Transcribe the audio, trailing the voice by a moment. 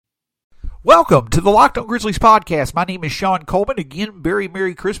Welcome to the Locked On Grizzlies podcast. My name is Sean Coleman. Again, very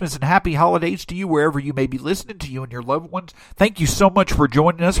Merry Christmas and Happy Holidays to you wherever you may be listening, to you and your loved ones. Thank you so much for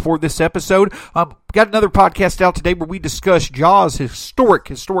joining us for this episode. Got another podcast out today where we discuss Ja's historic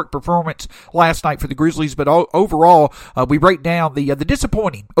performance last night for the Grizzlies, but overall, we break down the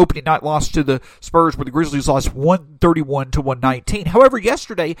disappointing opening night loss to the Spurs where the Grizzlies lost 131 to 119. However,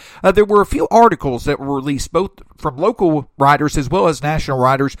 yesterday, there were a few articles that were released, both from local writers as well as national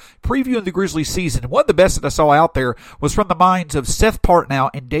writers, previewing the Grizzlies season. And one of the best that I saw out there was from the minds of Seth Partnow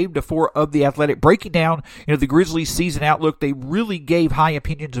and Dave DeFore of The Athletic, breaking down the Grizzlies season outlook. They really gave high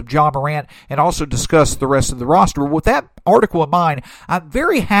opinions of Ja Morant and also discussed the rest of the roster. With that article in mind, I'm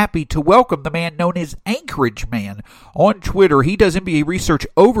very happy to welcome the man known as Anchorage Man on Twitter. He does NBA research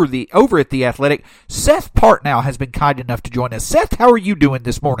over at The Athletic. Seth Partnow has been kind enough to join us. Seth, how are you doing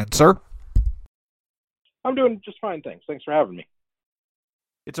this morning, sir? I'm doing just fine, thanks. Thanks for having me.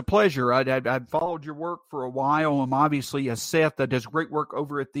 It's a pleasure. I've followed your work for a while. Obviously, Seth does great work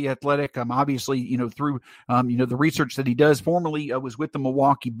over at The Athletic. Obviously, through, the research that he does. Formerly was with the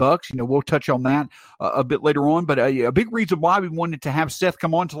Milwaukee Bucks. We'll touch on that a bit later on. But a big reason why we wanted to have Seth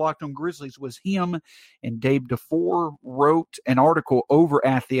come on to Locked On Grizzlies was him and Dave DeFore wrote an article over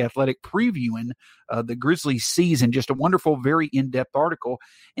at The Athletic previewing the Grizzlies season. Just a wonderful, very in-depth article.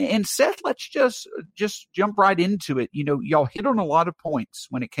 And Seth, let's just jump right into it. Y'all hit on a lot of points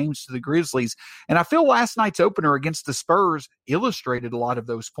when it came to the Grizzlies. And I feel last night's opener against the Spurs illustrated a lot of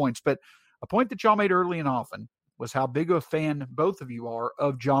those points. But a point that y'all made early and often was how big of a fan both of you are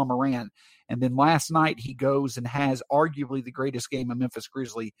of Ja Morant. And then last night he goes and has arguably the greatest game a Memphis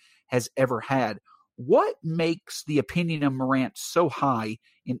Grizzly has ever had. What makes the opinion of Morant so high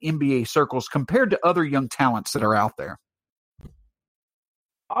in NBA circles compared to other young talents that are out there?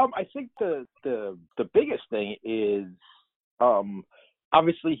 I think the biggest thing is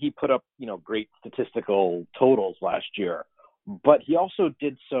obviously he put up great statistical totals last year, but he also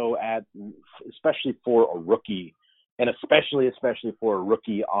did so especially for a rookie, and especially for a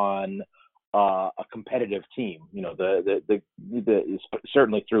rookie on a competitive team.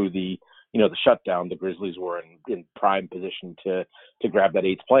 Certainly through the shutdown, the Grizzlies were in prime position to grab that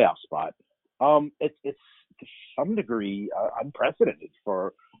 8th playoff spot. It's to some degree unprecedented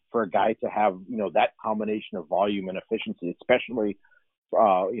for a guy to have that combination of volume and efficiency, especially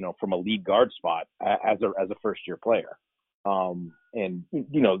from a lead guard spot as a first year player.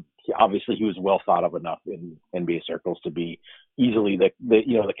 Obviously he was well thought of enough in NBA circles to be easily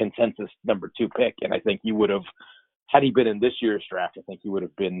the consensus number 2 pick, and I think he would have, had he been in this year's draft, I think he would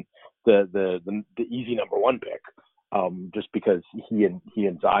have been the easy number 1 pick, just because he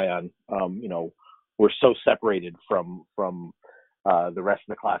and Zion were so separated from the rest of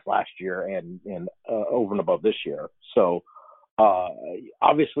the class last year and over and above this year. So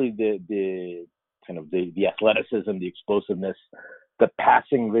obviously the kind of the athleticism, the explosiveness, the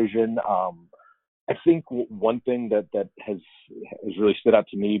passing vision. I think one thing that has really stood out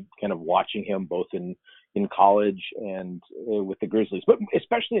to me, kind of watching him both in college and with the Grizzlies, but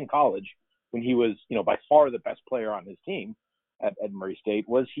especially in college when he was by far the best player on his team at Murray State,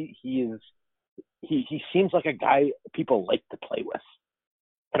 was he seems like a guy people like to play with.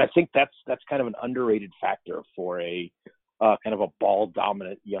 And I think that's kind of an underrated factor for a kind of a ball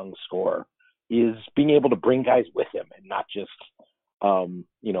dominant young scorer, is being able to bring guys with him and not just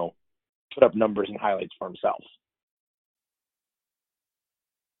put up numbers and highlights for himself.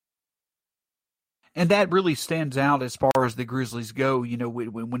 And that really stands out as far as the Grizzlies go.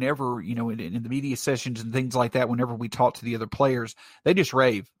 Whenever, in the media sessions and things like that, whenever we talk to the other players, they just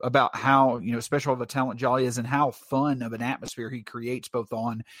rave about how, special of a talent Ja is and how fun of an atmosphere he creates both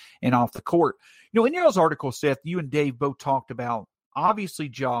on and off the court. In y'all's article, Seth, you and Dave both talked about, obviously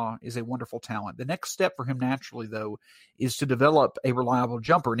Ja is a wonderful talent. The next step for him naturally, though, is to develop a reliable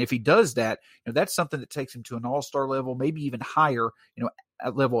jumper. And if he does that, that's something that takes him to an all-star level, maybe even higher,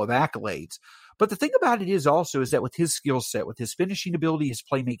 level of accolades. But the thing about it is that with his skill set, with his finishing ability, his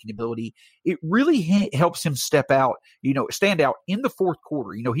playmaking ability, it really helps him stand out in the fourth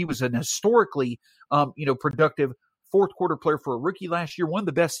quarter. He was an historically, productive fourth quarter player for a rookie last year, one of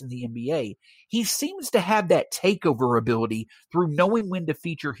the best in the NBA. He seems to have that takeover ability through knowing when to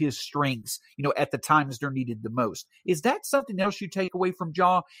feature his strengths, at the times they're needed the most. Is that something else you take away from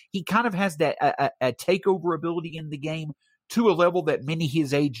Ja? He kind of has that a takeover ability in the game to a level that many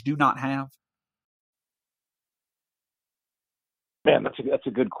his age do not have. Man, that's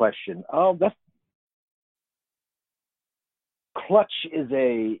a good question. That's clutch is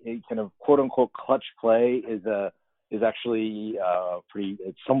a kind of quote unquote clutch play is actually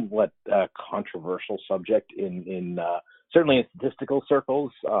it's somewhat controversial subject in certainly in statistical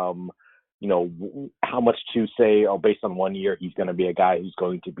circles. how much to say, based on 1 year, he's going to be a guy who's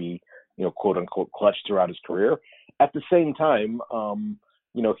going to be, quote unquote, clutch throughout his career. At the same time,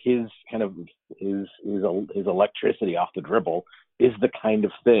 his electricity off the dribble is the kind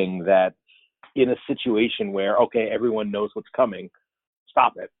of thing that, in a situation where, okay, everyone knows what's coming,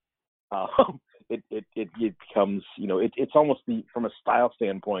 stop it. It becomes, it's almost from a style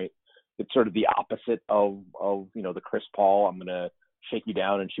standpoint, it's sort of the opposite of the Chris Paul, I'm going to shake you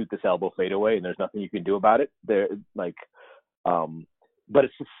down and shoot this elbow fade away and there's nothing you can do about it. But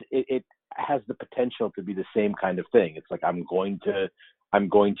it's just, it has the potential to be the same kind of thing. It's like, I'm going to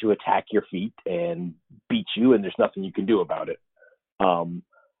attack your feet and beat you and there's nothing you can do about it.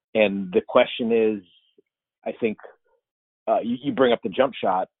 And the question is, I think, you bring up the jump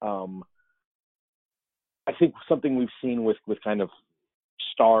shot. I think something we've seen with kind of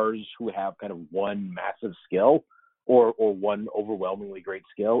stars who have kind of one massive skill or one overwhelmingly great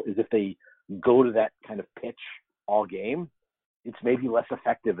skill is if they go to that kind of pitch all game, it's maybe less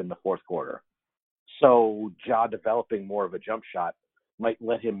effective in the fourth quarter. So Ja developing more of a jump shot might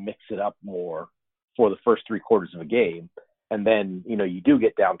let him mix it up more for the first 3 quarters of a game. And then, you do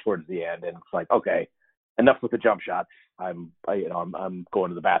get down towards the end and it's like, okay, enough with the jump shots. I'm going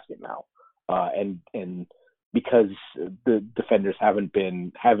to the basket now. And because the defenders haven't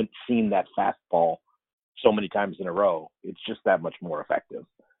seen that fastball so many times in a row, it's just that much more effective.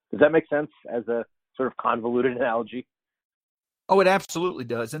 Does that make sense as a sort of convoluted analogy? Oh, it absolutely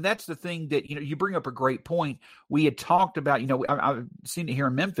does. And that's the thing that, you bring up a great point. We had talked about, I've seen it here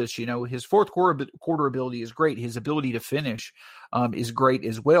in Memphis, his fourth quarter ability is great. His ability to finish is great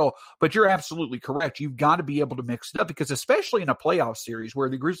as well. But you're absolutely correct. You've got to be able to mix it up because especially in a playoff series where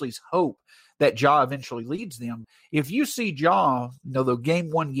the Grizzlies hope that Ja eventually leads them, if you see Ja, the game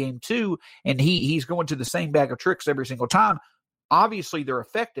 1, game 2, and he's going to the same bag of tricks every single time, obviously they're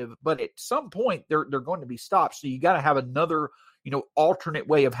effective, but at some point they're going to be stopped. So you got to have another alternate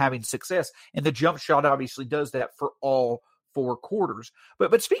way of having success. And the jump shot obviously does that for all 4 quarters.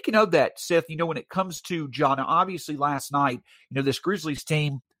 But speaking of that, Seth, when it comes to Ja, now obviously last night, this Grizzlies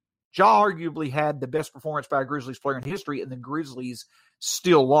team, Ja arguably had the best performance by a Grizzlies player in history, and the Grizzlies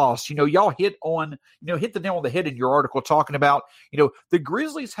still lost. Y'all hit the nail on the head in your article talking about, the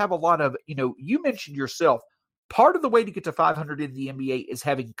Grizzlies have a lot of, you mentioned yourself, part of the way to get to 500 in the NBA is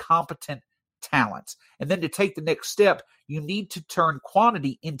having competent talents. And then to take the next step, you need to turn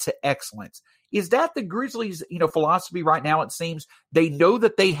quantity into excellence. Is that the Grizzlies, philosophy right now? It seems they know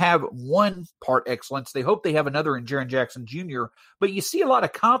that they have one part excellence. They hope they have another in Jaren Jackson Jr., but you see a lot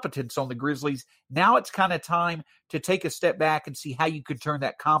of competence on the Grizzlies. Now it's kind of time to take a step back and see how you could turn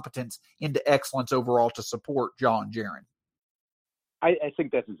that competence into excellence overall to support Ja and Jaren. I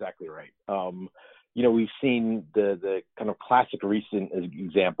think that's exactly right. We've seen the kind of classic recent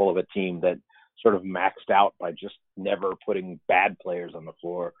example of a team that sort of maxed out by just never putting bad players on the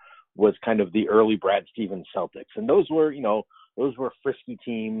floor was kind of the early Brad Stevens Celtics. And those were frisky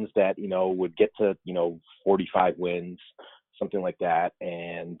teams that, would get to, 45 wins, something like that,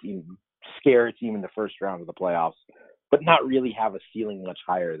 and scare a team in the first round of the playoffs, but not really have a ceiling much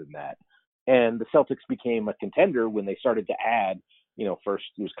higher than that. And the Celtics became a contender when they started to add, first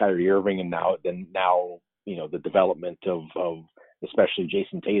it was Kyrie Irving, and now, the development of especially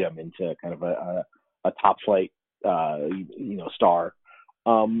Jason Tatum into kind of a top flight, star.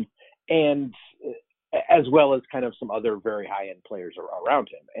 And as well as kind of some other very high end players around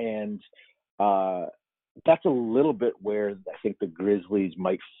him. And that's a little bit where I think the Grizzlies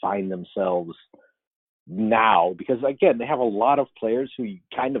might find themselves now, because again, they have a lot of players who you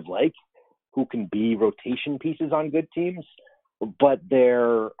kind of like, who can be rotation pieces on good teams, but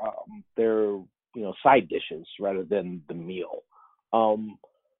they're side dishes rather than the meal.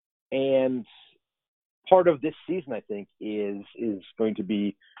 And part of this season, I think, is going to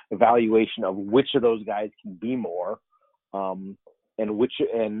be evaluation of which of those guys can be more, and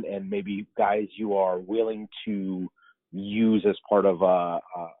maybe guys you are willing to use as part of a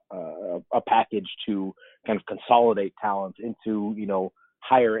package to kind of consolidate talent into,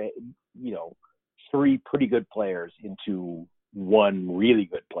 hire, 3 pretty good players into 1 really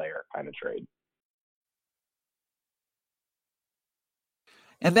good player kind of trade.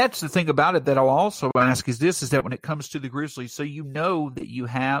 And that's the thing about it that I'll also ask is that when it comes to the Grizzlies, so that you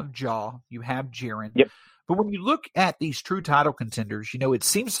have Ja, you have Jaren. Yep. But when you look at these true title contenders, it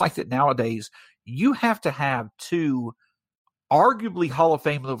seems like that nowadays you have to have 2 arguably Hall of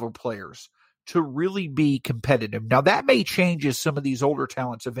Fame level players to really be competitive. Now, that may change as some of these older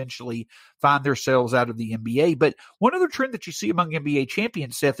talents eventually find themselves out of the NBA. But one other trend that you see among NBA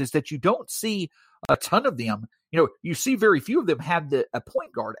champions, Seth, is that you don't see a ton of them you see very few of them have a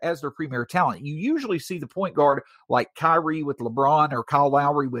point guard as their premier talent. You usually see the point guard like Kyrie with LeBron or Kyle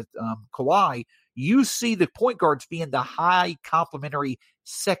Lowry with Kawhi. You see the point guards being the high complementary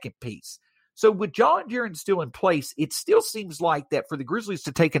second piece. So with John Jaren still in place, it still seems like that for the Grizzlies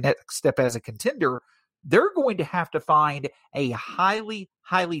to take a next step as a contender, they're going to have to find a highly,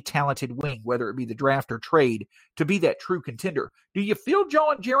 highly talented wing, whether it be the draft or trade, to be that true contender. Do you feel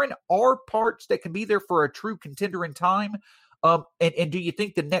John Jaren are parts that can be there for a true contender in time? And do you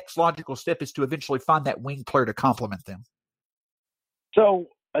think the next logical step is to eventually find that wing player to complement them? So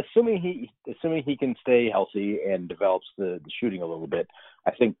assuming he can stay healthy and develops the shooting a little bit,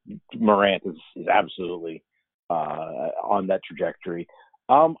 I think Morant is absolutely on that trajectory.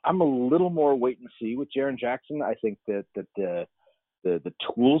 I'm a little more wait and see with Jaren Jackson. I think that the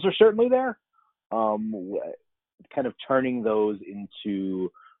tools are certainly there. Kind of turning those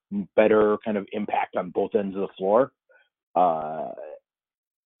into better kind of impact on both ends of the floor.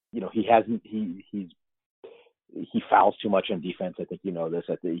 He fouls too much on defense. I think you know this.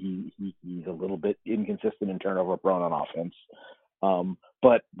 I think he's a little bit inconsistent in turnover prone on offense.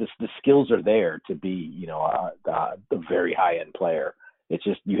 But the skills are there to be, the very high end player. It's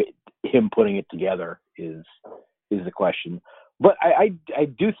just him putting it together is the question. But I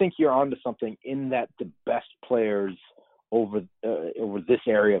do think you're onto something in that the best players over this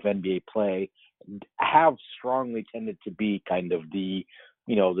area of NBA play have strongly tended to be kind of the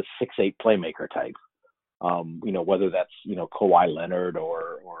 6'8" playmaker type. Whether that's Kawhi Leonard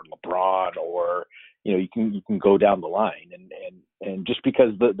or LeBron or you can go down the line and just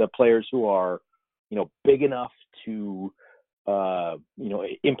because the players who are big enough to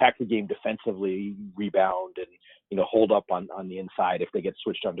impact the game defensively, rebound, and hold up on the inside if they get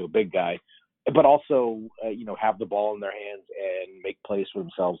switched onto a big guy, but also have the ball in their hands and make plays for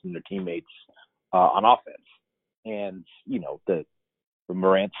themselves and their teammates on offense. And the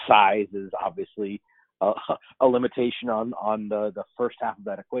Morant size is obviously a limitation on the first half of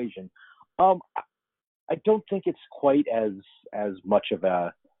that equation. I don't think it's quite as much of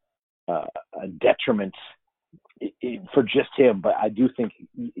a detriment for just him, but I do think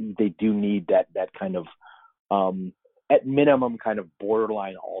they do need that kind of, at minimum, kind of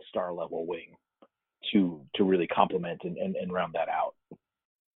borderline all-star level wing to really complement and round that out.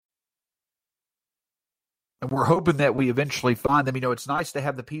 And we're hoping that we eventually find them. It's nice to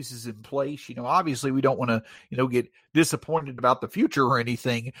have the pieces in place. Obviously we don't want to, get disappointed about the future or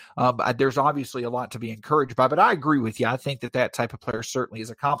anything. There's obviously a lot to be encouraged by, but I agree with you. I think that type of player certainly is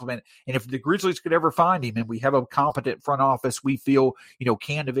a compliment. And if the Grizzlies could ever find him and we have a competent front office, we feel,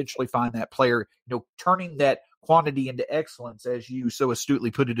 can eventually find that player, turning that quantity into excellence, as you so astutely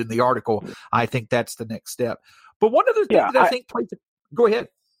put it in the article. I think that's the next step. But one other thing that I think plays, go ahead.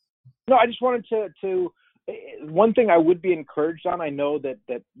 No, I just wanted to one thing I would be encouraged on. I know that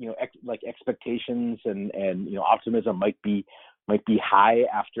like expectations and optimism might be high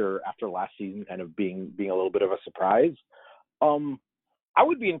after last season kind of being a little bit of a surprise. I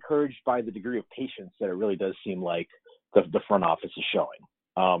would be encouraged by the degree of patience that it really does seem like the front office is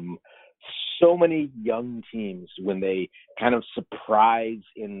showing. So many young teams, when they kind of surprise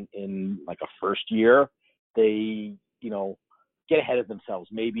in like a first year, they get ahead of themselves.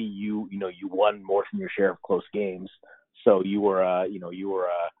 Maybe you won more than your share of close games, so you were a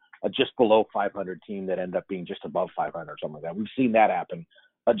just below 500 team that ended up being just above 500 or something like that. We've seen that happen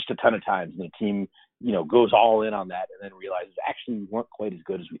just a ton of times, and the team goes all in on that and then realizes actually we weren't quite as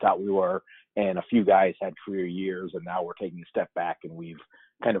good as we thought we were, and a few guys had career years, and now we're taking a step back and we've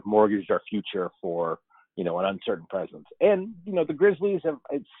kind of mortgaged our future for an uncertain presence. And the Grizzlies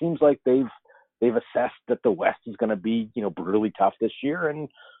it seems like they've assessed that the West is going to be, brutally tough this year and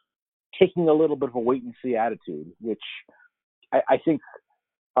taking a little bit of a wait and see attitude, which I think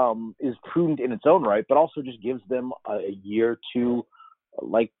is prudent in its own right, but also just gives them a year to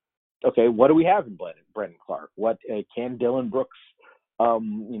okay, what do we have in Brandon Clarke? What can Dylan Brooks,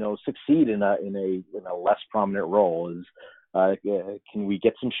 succeed in a less prominent role? Can we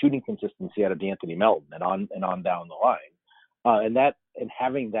get some shooting consistency out of D'Anthony Melton and on down the line? And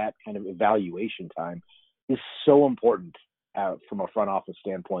having that kind of evaluation time is so important from a front office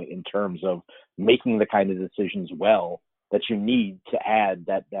standpoint in terms of making the kind of decisions that you need to add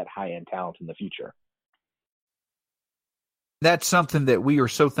that high-end talent in the future. That's something that we are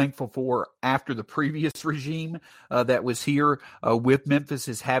so thankful for after the previous regime that was here with Memphis,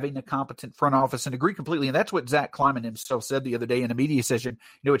 is having a competent front office, and agree completely. And that's what Zach Kleiman himself said the other day in a media session.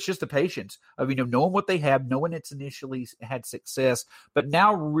 It's just the patience of, knowing what they have, knowing it's initially had success, but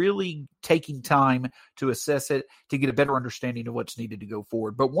now really taking time to assess it to get a better understanding of what's needed to go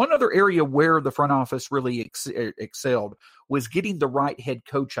forward. But one other area where the front office really excelled was getting the right head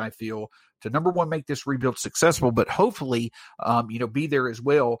coach, I feel, to, number one, make this rebuild successful, but hopefully, be there as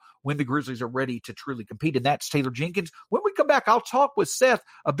well when the Grizzlies are ready to truly compete. And that's Taylor Jenkins. When we come back, I'll talk with Seth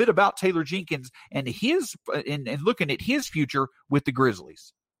a bit about Taylor Jenkins and his and looking at his future with the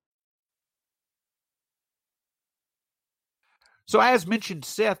Grizzlies. So as mentioned,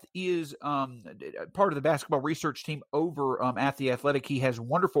 Seth is part of the basketball research team over at The Athletic. He has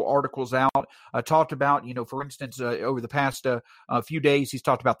wonderful articles out, talked about, for instance, over the past few days, he's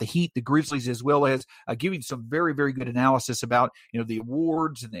talked about the Heat, the Grizzlies, as well as giving some very, very good analysis about, the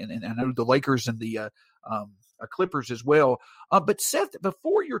awards and I know the Lakers and the Clippers as well. But Seth,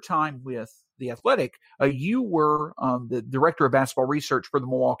 before your time with The Athletic, you were the director of basketball research for the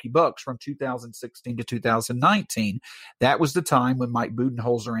Milwaukee Bucks from 2016 to 2019. That was the time when Mike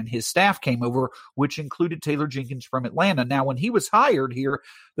Budenholzer and his staff came over, which included Taylor Jenkins from Atlanta. Now, when he was hired here,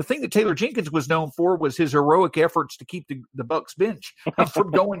 the thing that Taylor Jenkins was known for was his heroic efforts to keep the Bucks bench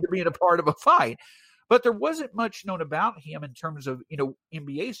from going to being a part of a fight. But there wasn't much known about him in terms of,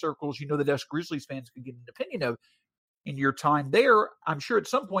 NBA circles, that us Grizzlies fans could get an opinion of. In your time there, I'm sure at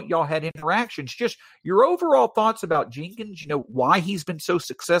some point y'all had interactions. Just your overall thoughts about Jenkins, why he's been so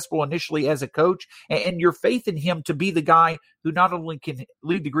successful initially as a coach, and your faith in him to be the guy who not only can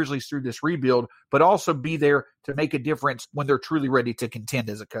lead the Grizzlies through this rebuild, but also be there to make a difference when they're truly ready to contend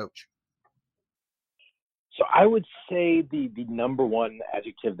as a coach. So I would say the number one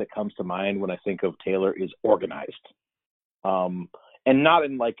adjective that comes to mind when I think of Taylor is organized. And not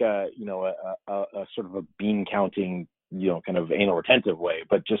in like a sort of a bean counting, kind of anal retentive way,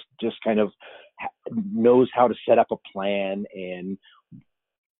 but just kind of knows how to set up a plan and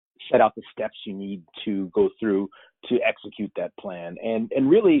set out the steps you need to go through to execute that plan. And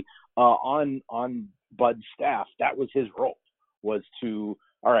really on Bud's staff, that was his role, was to,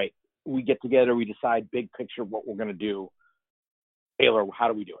 all right, we get together, we decide big picture what we're going to do. Taylor, how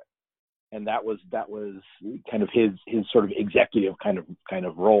do we do it? And that was kind of his sort of executive kind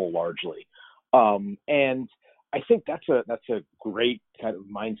of role largely. And I think that's a great kind of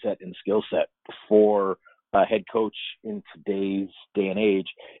mindset and skill set for a head coach in today's day and age,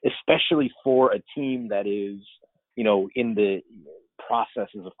 especially for a team that is, in the process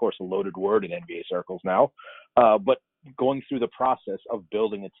is of course a loaded word in NBA circles now, but going through the process of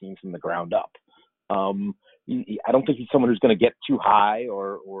building a team from the ground up. I don't think he's someone who's going to get too high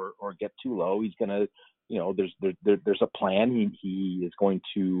or get too low. He's going to, there's a plan. He is going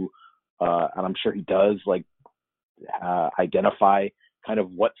to, and I'm sure he does, identify kind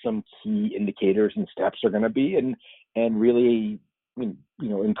of what some key indicators and steps are going to be, and really,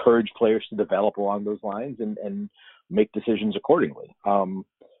 encourage players to develop along those lines and make decisions accordingly.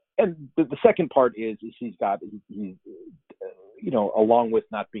 And the second part is he's along with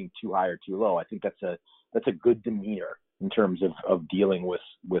not being too high or too low, I think that's a good demeanor in terms of dealing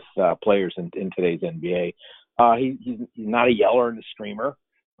with players in today's NBA. He's not a yeller and a screamer.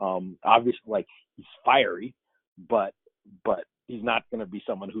 Obviously, he's fiery, but he's not going to be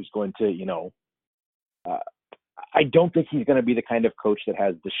someone who's going to, I don't think he's going to be the kind of coach that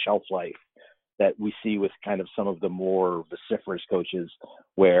has the shelf life that we see with kind of some of the more vociferous coaches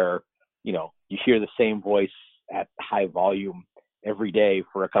where, you hear the same voice at high volume every day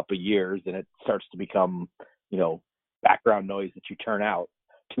for a couple of years and it starts to become, background noise that you tune out.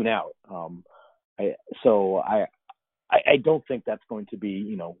 I don't think that's going to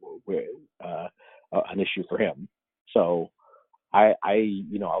be, an issue for him. So I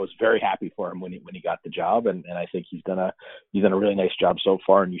was very happy for him when he got the job, and I think he's done a really nice job so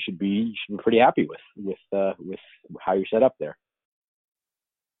far, and you should be pretty happy with how you're set up there.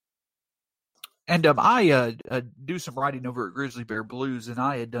 And I do some writing over at Grizzly Bear Blues, and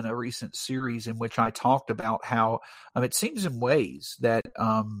I had done a recent series in which I talked about how it seems in ways that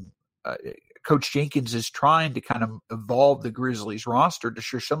Coach Jenkins is trying to kind of evolve the Grizzlies roster to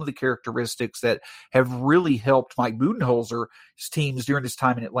share some of the characteristics that have really helped Mike Budenholzer teams during his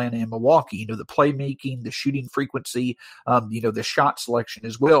time in Atlanta and Milwaukee. The playmaking, the shooting frequency, the shot selection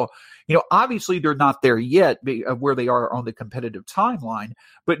as well. Obviously they're not there yet where they are on the competitive timeline,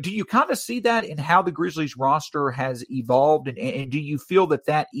 but do you kind of see that in how the Grizzlies roster has evolved? And do you feel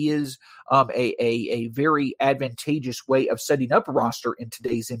that is a very advantageous way of setting up a roster in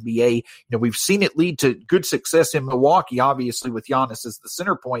today's NBA? We've seen it lead to good success in Milwaukee, obviously with Giannis as the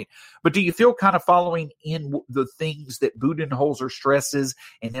center point, but do you feel kind of following in the things that Budenholzer stresses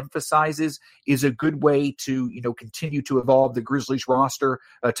and emphasizes is a good way to, continue to evolve the Grizzlies roster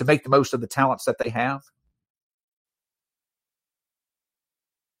to make the most of the talents that they have?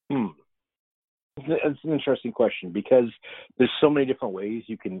 It's an interesting question because there's so many different ways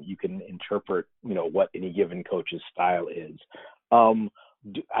you can interpret, what any given coach's style is.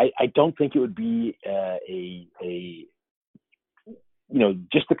 I don't think it would be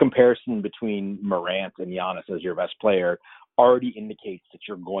just the comparison between Morant and Giannis as your best player already indicates that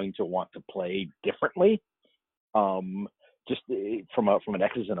you're going to want to play differently. Just from an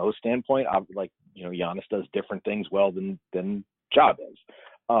X's and O's standpoint, Giannis does different things well than Ja does.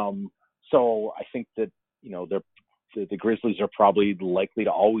 So I think that, the Grizzlies are probably likely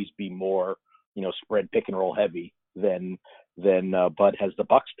to always be more, spread pick and roll heavy than Bud has the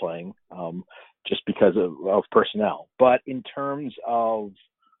Bucks playing, just because of personnel. But in terms of,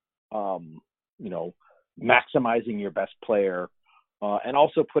 maximizing your best player, and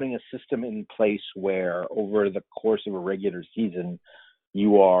also putting a system in place where over the course of a regular season,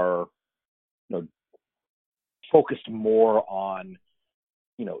 you are, focused more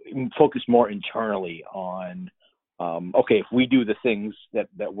internally on, okay, if we do the things that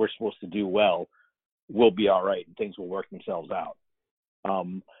we're supposed to do well, we'll be all right and things will work themselves out.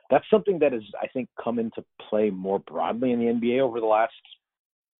 That's something that has, I think, come into play more broadly in the NBA over the last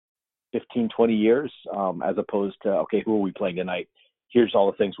 15, 20 years, as opposed to, okay, who are we playing tonight? Here's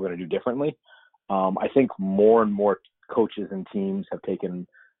all the things we're going to do differently. I think more and more coaches and teams have taken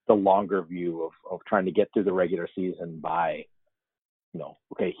the longer view of trying to get through the regular season by,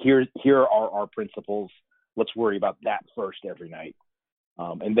 okay, here are our principles. Let's worry about that first every night.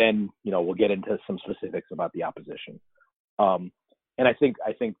 And then, we'll get into some specifics about the opposition. And I think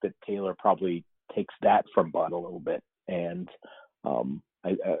that Taylor probably takes that from Bud a little bit. And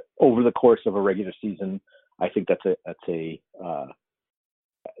over the course of a regular season, I think that's a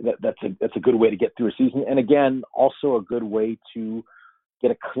good way to get through a season. And again, also a good way to get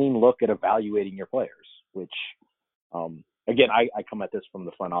a clean look at evaluating your players, which, again, I come at this from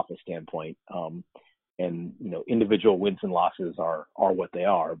the front office standpoint. And, individual wins and losses are what they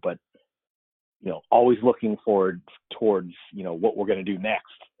are, but, always looking forward towards, what we're going to do next.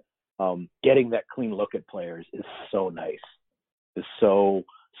 Getting that clean look at players is so nice, is so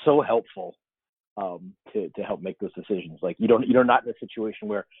helpful, to help make those decisions. Like you're not in a situation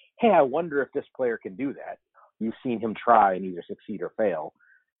where, hey, I wonder if this player can do that. You've seen him try and either succeed or fail.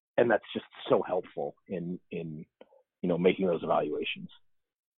 And that's just so helpful in making those evaluations.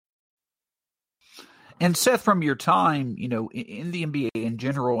 And Seth, from your time, in the NBA in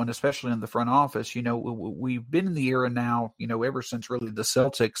general, and especially in the front office, we've been in the era now, ever since really the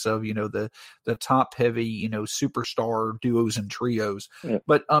Celtics of, the top heavy, superstar duos and trios. Yeah.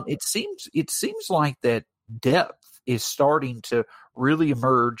 But it seems like that depth is starting to really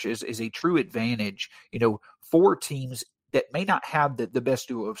emerge as a true advantage, for teams that may not have the best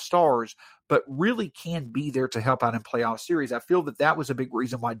duo of stars, but really can be there to help out in playoff series. I feel that was a big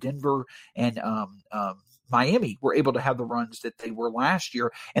reason why Denver and Miami were able to have the runs that they were last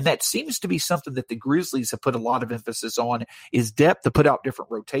year. And that seems to be something that the Grizzlies have put a lot of emphasis on, is depth to put out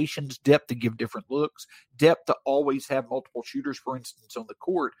different rotations, depth to give different looks, depth to always have multiple shooters, for instance, on the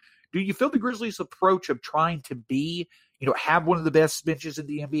court. Do you feel the Grizzlies' approach of trying to be, have one of the best benches in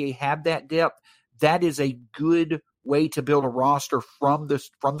the NBA, have that depth, that is a good way to build a roster from the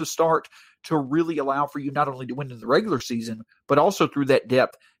start to really allow for you not only to win in the regular season, but also through that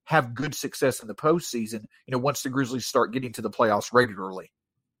depth, have good success in the postseason, once the Grizzlies start getting to the playoffs regularly?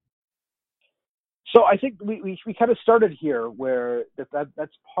 So I think we kind of started here where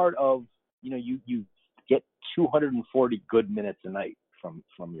that's part of, you get 240 good minutes a night from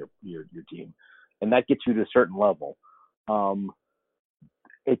your team, and that gets you to a certain level.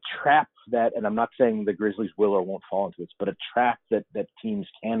 A trap that, and I'm not saying the Grizzlies will or won't fall into this, but a trap that teams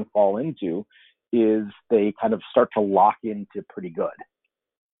can fall into is they kind of start to lock into pretty good,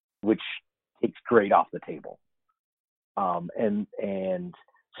 which takes great off the table. And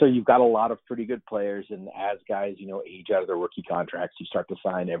so you've got a lot of pretty good players, and as guys, age out of their rookie contracts, you start to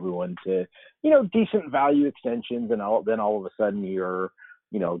sign everyone to, decent value extensions, and then all of a sudden you're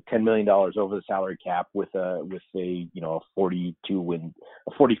 $10 million over the salary cap with a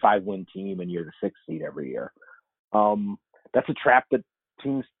 45 win team, and you're the sixth seed every year. That's a trap that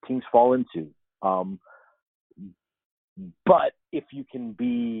teams fall into. But if you can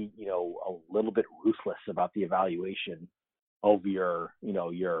be, a little bit ruthless about the evaluation of your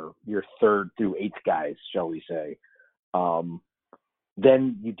third through eighth guys, shall we say,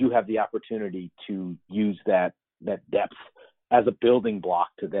 then you do have the opportunity to use that depth as a building block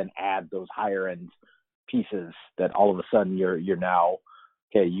to then add those higher end pieces that all of a sudden you're now,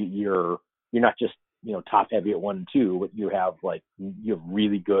 okay, you're not just, top heavy at 1 and 2, but you have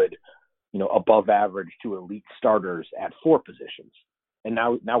really good, above average to elite starters at 4 positions. And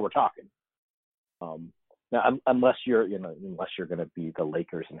now we're talking. Now, unless you're going to be the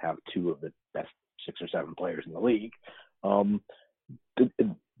Lakers and have 2 of the best 6 or 7 players in the league,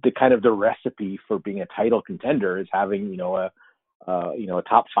 the kind of the recipe for being a title contender is having, a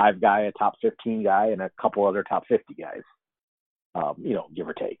top 5 guy, a top 15 guy, and a couple other top 50 guys, give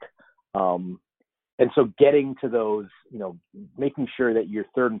or take. And so getting to those, making sure that your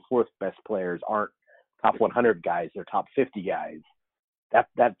third and fourth best players aren't top 100 guys, they're top 50 guys.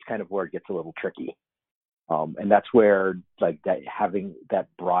 That's kind of where it gets a little tricky. And that's where that having that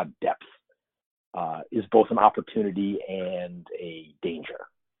broad depth is both an opportunity and a danger.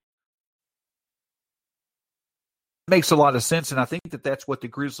 Makes a lot of sense, and I think that's what the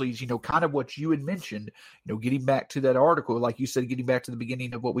Grizzlies, kind of what you had mentioned, getting back to that article, like you said, getting back to the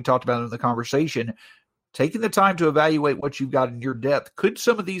beginning of what we talked about in the conversation, taking the time to evaluate what you've got in your depth. Could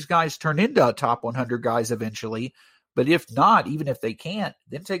some of these guys turn into top 100 guys eventually? But if not, even if they can't,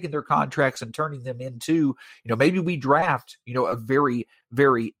 then taking their contracts and turning them into, maybe we draft, a very,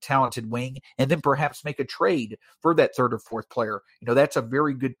 very talented wing and then perhaps make a trade for that third or fourth player. That's a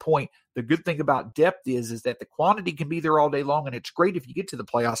very good point. The good thing about depth is that the quantity can be there all day long, and it's great if you get to the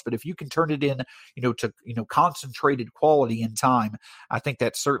playoffs, but if you can turn it in, to, concentrated quality in time, I think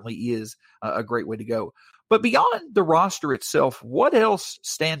that certainly is a great way to go. But beyond the roster itself, what else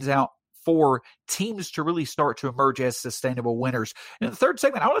stands out for teams to really start to emerge as sustainable winners? In the third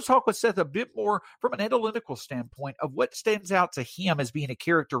segment, I want to talk with Seth a bit more from an analytical standpoint of what stands out to him as being a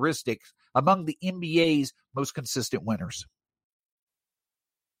characteristic among the NBA's most consistent winners.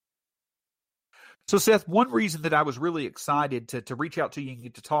 So, Seth, one reason that I was really excited to reach out to you and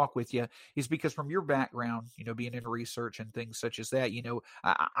get to talk with you is because from your background, being in research and things such as that,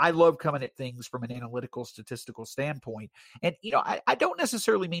 I love coming at things from an analytical, statistical standpoint. And, I don't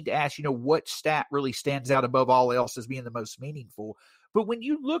necessarily mean to ask, what stat really stands out above all else as being the most meaningful. But when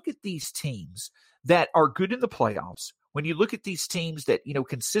you look at these teams that are good in the playoffs, when you look at these teams that,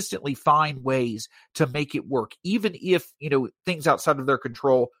 consistently find ways to make it work, even if, things outside of their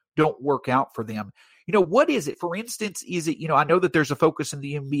control don't work out for them. What is it? For instance, is it, I know that there's a focus in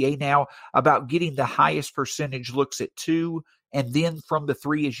the NBA now about getting the highest percentage looks at 2 and then from the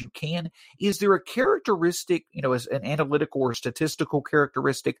 3 as you can. Is there a characteristic, as an analytical or statistical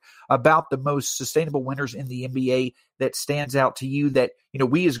characteristic about the most sustainable winners in the NBA that stands out to you that,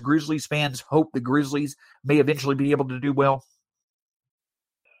 we as Grizzlies fans hope the Grizzlies may eventually be able to do well?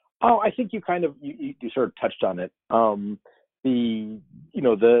 Oh, I think you kind of, you sort of touched on it. The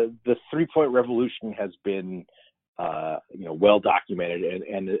 3-point revolution has been well documented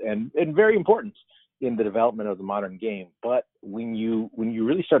and very important in the development of the modern game. But when you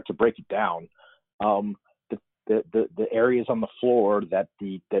really start to break it down, the areas on the floor that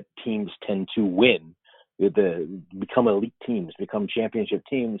teams tend to win, become elite teams, become championship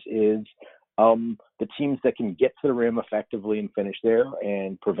teams, is the teams that can get to the rim effectively and finish there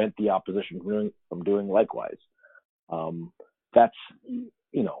and prevent the opposition from doing likewise. That's,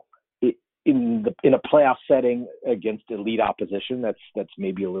 in a playoff setting against elite opposition, that's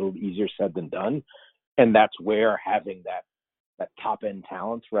maybe a little easier said than done. And that's where having that top end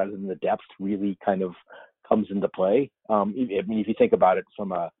talent rather than the depth really kind of comes into play. If you think about it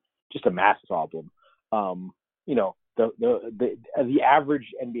from just a math problem, the average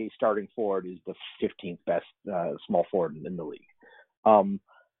NBA starting forward is the 15th best small forward in the league.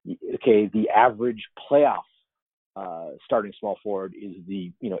 The average playoff starting small forward is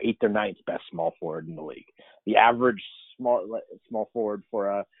the 8th or 9th best small forward in the league. The average small forward for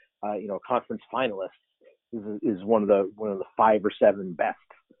a conference finalist is one of the 5 or 7 best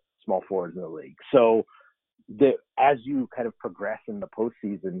small forwards in the league. So as you kind of progress in the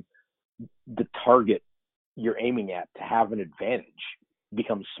postseason, the target you're aiming at to have an advantage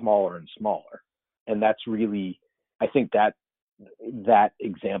becomes smaller and smaller, and that's really, I think that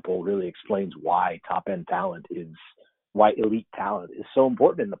example really explains why why elite talent is so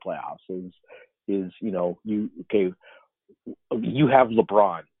important in the playoffs. you have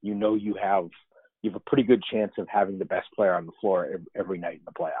LeBron. You have a pretty good chance of having the best player on the floor every night in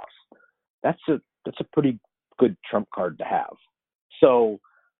the playoffs. That's a pretty good trump card to have. So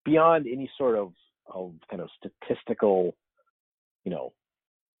beyond any sort of kind of statistical,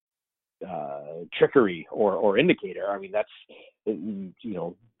 trickery or indicator, I mean, that's,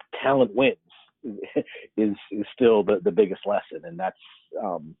 talent wins is still the biggest lesson. And that's,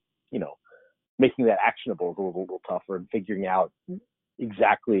 making that actionable is a little tougher, and figuring out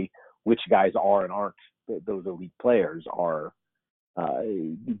exactly which guys are and aren't those elite players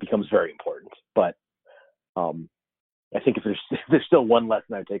becomes very important. But I think if there's still one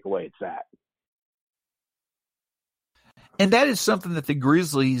lesson I take away, it's that. And that is something that the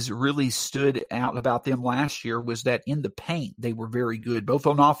Grizzlies really stood out about them last year, was that in the paint, they were very good, both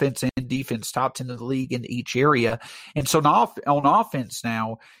on offense and defense, top 10 of the league in each area. And so on offense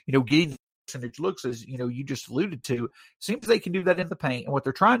now, getting percentage looks, as you just alluded to, seems they can do that in the paint. And what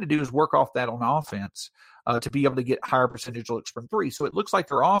they're trying to do is work off that on offense to be able to get higher percentage looks from three. So it looks like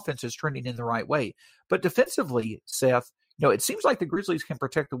their offense is trending in the right way. But defensively, Seth, it seems like the Grizzlies can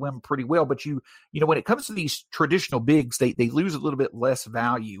protect the rim pretty well, but when it comes to these traditional bigs, they lose a little bit less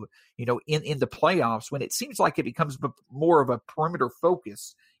value, in the playoffs, when it seems like it becomes more of a perimeter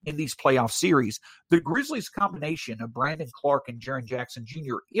focus in these playoff series. The Grizzlies combination of Brandon Clarke and Jaren Jackson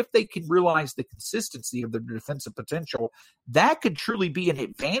Jr., if they can realize the consistency of their defensive potential, that could truly be an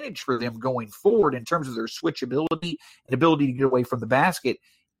advantage for them going forward in terms of their switchability and ability to get away from the basket.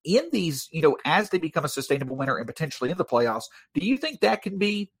 In these, as they become a sustainable winner and potentially in the playoffs, do you think that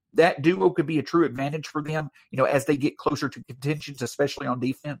duo could be a true advantage for them, as they get closer to contentions, especially on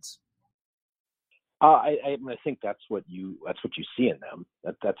defense? I think that's what you see in them.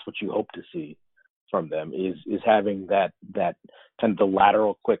 That's what you hope to see from them is having that kind of the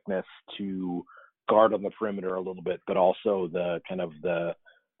lateral quickness to guard on the perimeter a little bit, but also the kind of the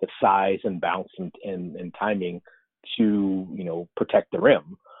size and bounce and timing to protect the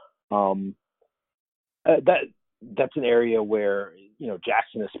rim. That's an area where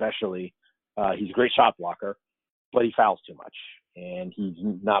Jackson especially, he's a great shot blocker, but he fouls too much, and he's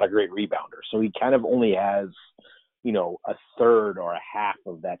not a great rebounder. So he kind of only has a third or a half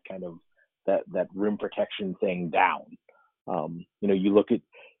of that kind of that rim protection thing down. You look at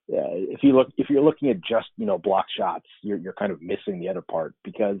if you're looking at just block shots, you're kind of missing the other part,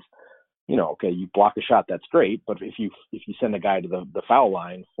 because okay, you block a shot, that's great, but if you send a guy to the foul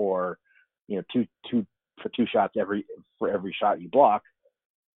line for two shots for every shot you block,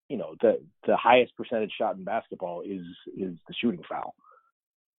 the highest percentage shot in basketball is the shooting foul.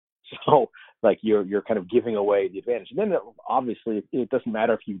 So like you're kind of giving away the advantage. And then obviously it doesn't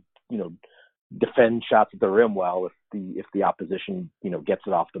matter if you defend shots at the rim well if the opposition gets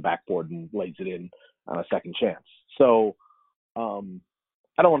it off the backboard and lays it in on a second chance. So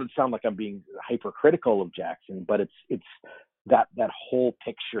I don't want to sound like I'm being hypercritical of Jackson, but it's that whole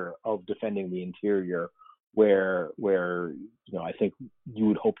picture of defending the interior where I think you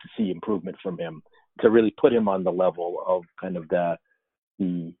would hope to see improvement from him to really put him on the level of kind of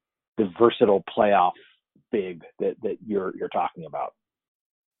the versatile playoff big that you're talking about.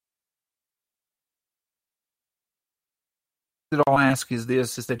 That I'll ask is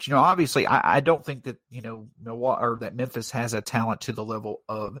that obviously I don't think that Milwaukee or that Memphis has a talent to the level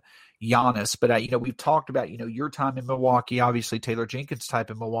of Giannis, but we've talked about your time in Milwaukee, obviously Taylor Jenkins'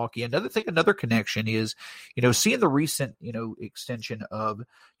 type in Milwaukee. Another connection is seeing the recent extension of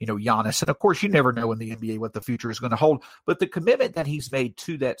Giannis, and of course you never know in the NBA what the future is going to hold, but the commitment that he's made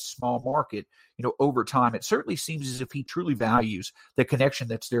to that small market over time, it certainly seems as if he truly values the connection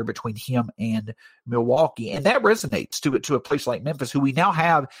that's there between him and Milwaukee, and that resonates to a place like Memphis, who we now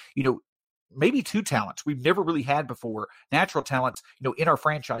have maybe two talents we've never really had before, natural talents, in our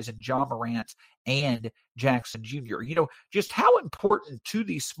franchise, in Ja Morant and Jackson Jr. Just how important to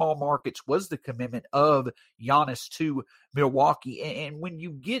these small markets was the commitment of Giannis to Milwaukee? And when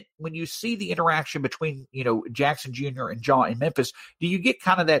you see the interaction between, Jackson Jr. and Ja in Memphis, do you get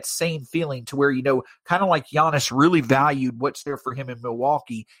kind of that same feeling to where, kind of like Giannis really valued what's there for him in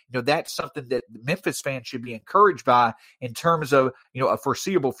Milwaukee? That's something that Memphis fans should be encouraged by in terms of, a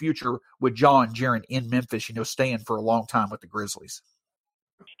foreseeable future with Ja and Jaren in Memphis, staying for a long time with the Grizzlies.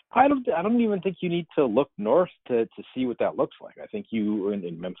 I don't even think you need to look north to see what that looks like. I think you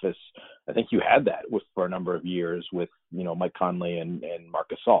in Memphis, I think you had that for a number of years with Mike Conley and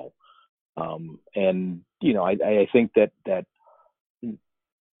Marc Gasol, and I think that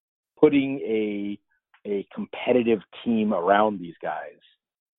putting a competitive team around these guys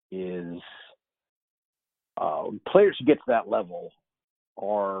is players who get to that level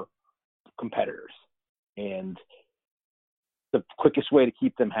are competitors, and the quickest way to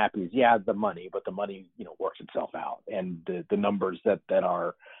keep them happy is the money, but the money, works itself out. And the numbers that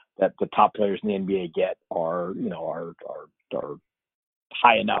the top players in the NBA get are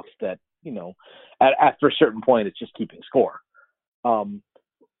high enough that, after a certain point, it's just keeping score.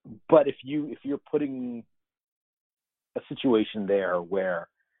 But if you're putting a situation there where,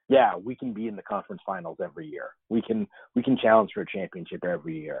 we can be in the conference finals every year, we can challenge for a championship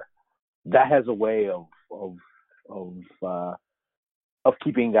every year, that has a way of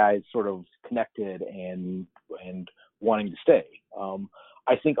keeping guys sort of connected and wanting to stay.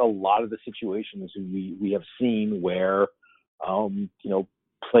 I think a lot of the situations we have seen where,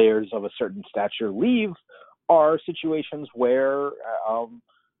 players of a certain stature leave are situations where,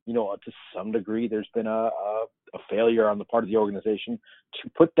 to some degree, there's been a failure on the part of the organization to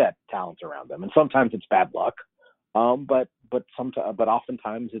put that talent around them. And sometimes it's bad luck. But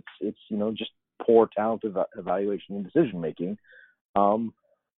oftentimes it's just poor talent evaluation and decision making.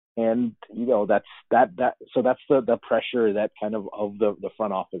 And that's the pressure that kind of the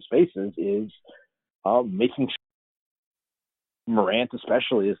front office faces is making sure Morant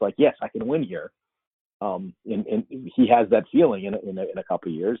especially is like, yes, I can win here. And he has that feeling in a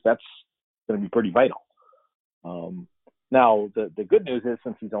couple of years. That's going to be pretty vital. Now the good news is,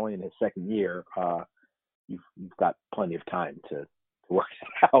 since he's only in his second year, you've got plenty of time to work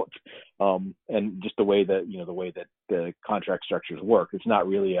it out. And just the way that the contract structures work, it's not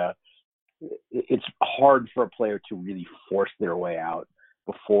really it's hard for a player to really force their way out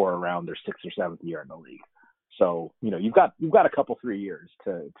before around their 6th or 7th year in the league. So, you've got a couple, 3 years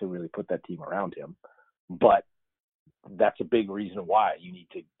to really put that team around him. But that's a big reason why you need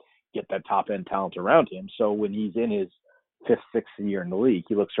to get that top end talent around him. So when he's in his 5th, 6th year in the league,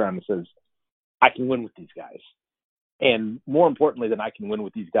 he looks around and says, I can win with these guys. And more importantly than I can win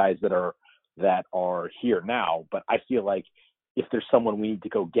with these guys that are here now. But I feel like if there's someone we need to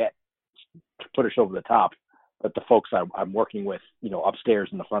go get to put us over the top, that the folks I'm working with, upstairs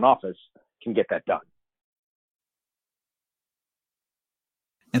in the front office can get that done.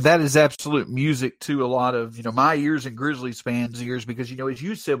 And that is absolute music to a lot of, my ears and Grizzlies fans' ears, because, as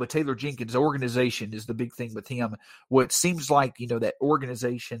you said, with Taylor Jenkins, organization is the big thing with him. What seems like, that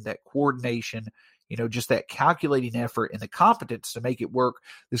organization, that coordination, just that calculating effort and the competence to make it work.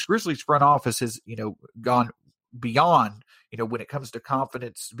 This Grizzlies front office has, gone beyond, when it comes to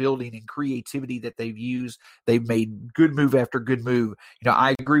confidence building and creativity that they've used. They've made good move after good move.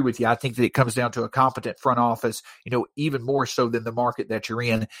 I agree with you. I think that it comes down to a competent front office, even more so than the market that you're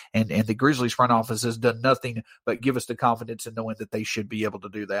in. And the Grizzlies front office has done nothing but give us the confidence in knowing that they should be able to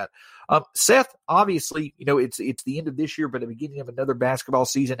do that. Seth, obviously, it's the end of this year, but the beginning of another basketball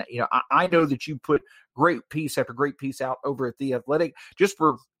season. I know that you put great piece after great piece out over at The Athletic, just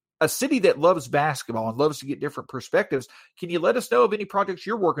for a city that loves basketball and loves to get different perspectives. Can you let us know of any projects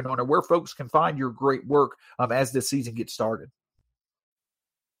you're working on, or where folks can find your great work as this season gets started?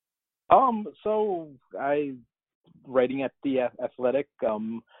 So I writing at The Athletic.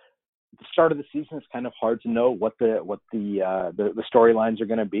 The start of the season is kind of hard to know what the storylines are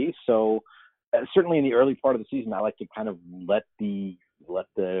going to be. So certainly in the early part of the season, I like to kind of let the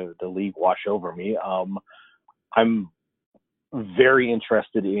league wash over me. I'm very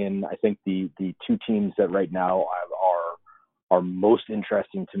interested in, I think the two teams that right now are most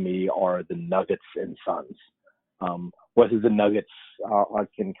interesting to me are the Nuggets and Suns. Whether the Nuggets I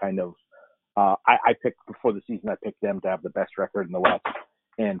can kind of I picked before the season, I picked them to have the best record in the West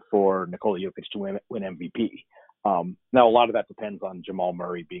and for Nikola Jokic to win MVP. Now a lot of that depends on Jamal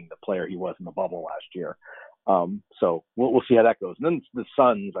Murray being the player he was in the bubble last year. So we'll see how that goes. And then the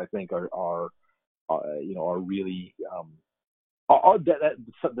Suns, I think, are really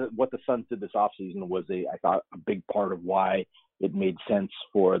what the Suns did this offseason was I thought a big part of why it made sense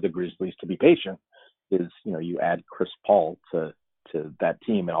for the Grizzlies to be patient is, you add Chris Paul to that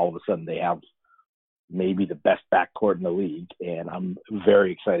team, and all of a sudden they have maybe the best backcourt in the league. And I'm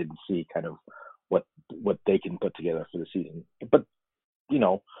very excited to see kind of what they can put together for the season. But,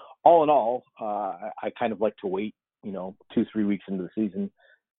 all in all, I kind of like to wait, 2-3 weeks into the season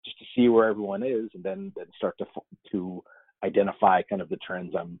just to see where everyone is, and then start to identify kind of the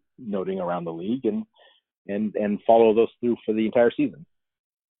trends I'm noting around the league and follow those through for the entire season.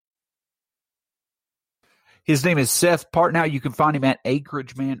 His name is Seth Partnow. You can find him at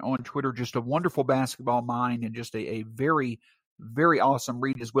Acreage Man on Twitter. Just a wonderful basketball mind and just a very, very awesome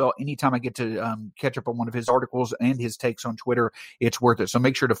read as well. Anytime I get to catch up on one of his articles and his takes on Twitter, it's worth it. So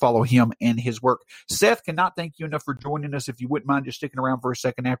make sure to follow him and his work. Seth, cannot thank you enough for joining us. If you wouldn't mind just sticking around for a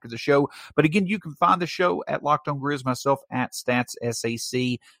second after the show. But again, you can find the show at Locked On Grizz, myself at Stats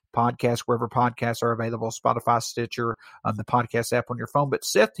SAC. podcast, wherever podcasts are available, Spotify, Stitcher, the podcast app on your phone. But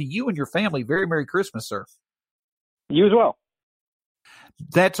Seth, to you and your family, very Merry Christmas, sir. You as well.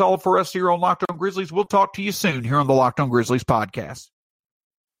 That's all for us here on Locked On Grizzlies. We'll talk to you soon here on the Locked On Grizzlies podcast.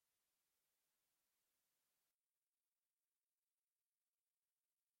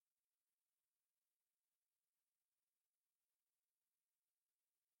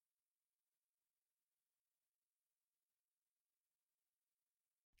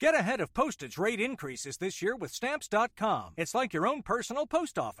 Get ahead of postage rate increases this year with Stamps.com. It's like your own personal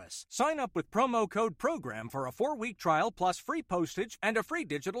post office. Sign up with promo code PROGRAM for a 4-week trial plus free postage and a free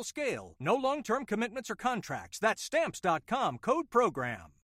digital scale. No long-term commitments or contracts. That's Stamps.com, code PROGRAM.